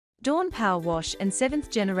Dawn Powerwash and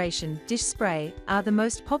 7th generation dish spray are the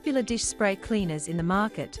most popular dish spray cleaners in the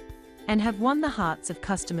market and have won the hearts of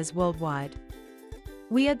customers worldwide.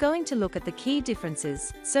 We are going to look at the key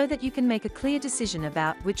differences so that you can make a clear decision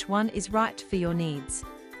about which one is right for your needs.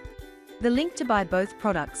 The link to buy both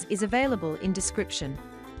products is available in description.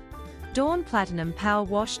 Dawn Platinum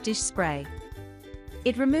Powerwash Dish Spray.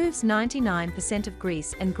 It removes 99% of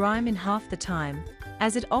grease and grime in half the time,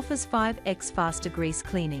 as it offers 5x faster grease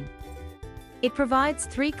cleaning. It provides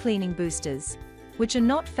 3 cleaning boosters, which are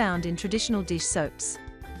not found in traditional dish soaps.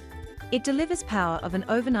 It delivers power of an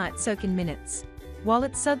overnight soak in minutes, while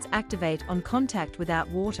its suds activate on contact without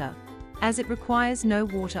water, as it requires no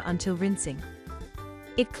water until rinsing.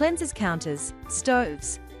 It cleanses counters,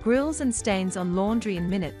 stoves, grills and stains on laundry in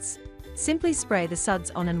minutes. Simply spray the suds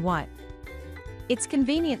on and wipe. Its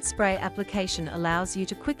convenient spray application allows you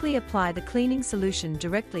to quickly apply the cleaning solution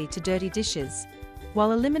directly to dirty dishes,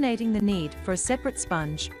 while eliminating the need for a separate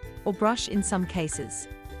sponge or brush in some cases.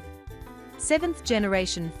 7th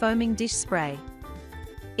generation foaming dish spray.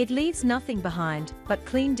 It leaves nothing behind but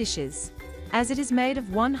clean dishes, as it is made of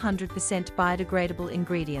 100% biodegradable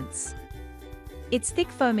ingredients. Its thick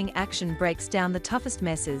foaming action breaks down the toughest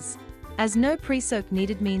messes, as no pre-soak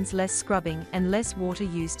needed means less scrubbing and less water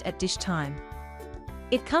used at dish time.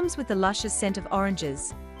 It comes with the luscious scent of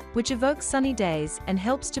oranges, which evokes sunny days and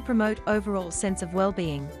helps to promote overall sense of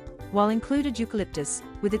well-being, while included eucalyptus,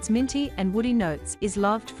 with its minty and woody notes, is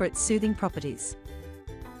loved for its soothing properties.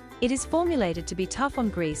 It is formulated to be tough on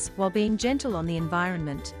grease while being gentle on the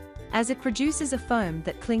environment, as it produces a foam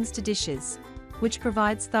that clings to dishes, which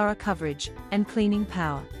provides thorough coverage and cleaning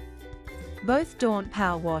power. Both Dawn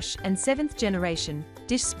Powerwash and 7th generation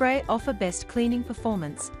dish spray offer best cleaning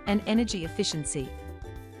performance and energy efficiency.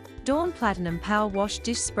 Dawn Platinum Powerwash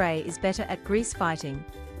dish spray is better at grease fighting,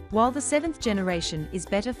 while the 7th generation is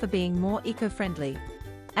better for being more eco-friendly,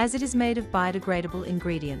 as it is made of biodegradable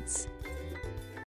ingredients.